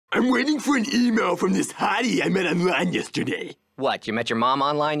I'm waiting for an email from this hottie I met online yesterday. What, you met your mom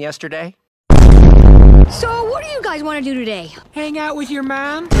online yesterday? So, what do you guys want to do today? Hang out with your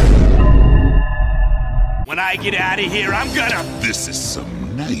mom? When I get out of here, I'm gonna... This is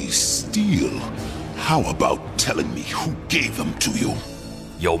some nice steel. How about telling me who gave them to you?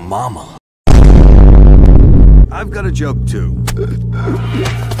 Yo mama. I've got a joke too.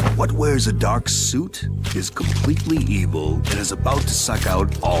 What wears a dark suit is completely evil and is about to suck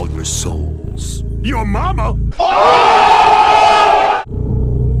out all your souls. Your mama?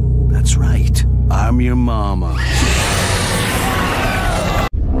 That's right. I'm your mama.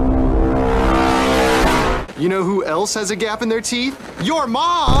 You know who else has a gap in their teeth? Your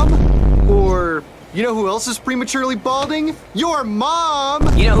mom! Or, you know who else is prematurely balding? Your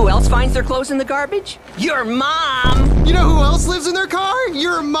mom! You know who else finds their clothes in the garbage? Your mom! You know who else lives in their car?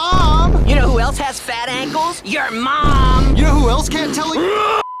 Your mom! You know who else has fat ankles? Your mom! You know who else can't tell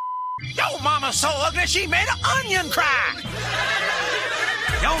you? Yo mama's so ugly she made an onion cry!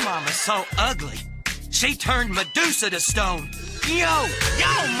 Yo mama's so ugly she turned Medusa to stone. Yo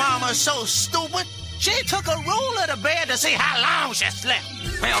mama's so stupid she took a ruler to bed to see how long she slept.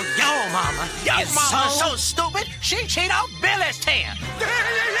 Well, yo mama is so stupid she cheated off Billy's tail.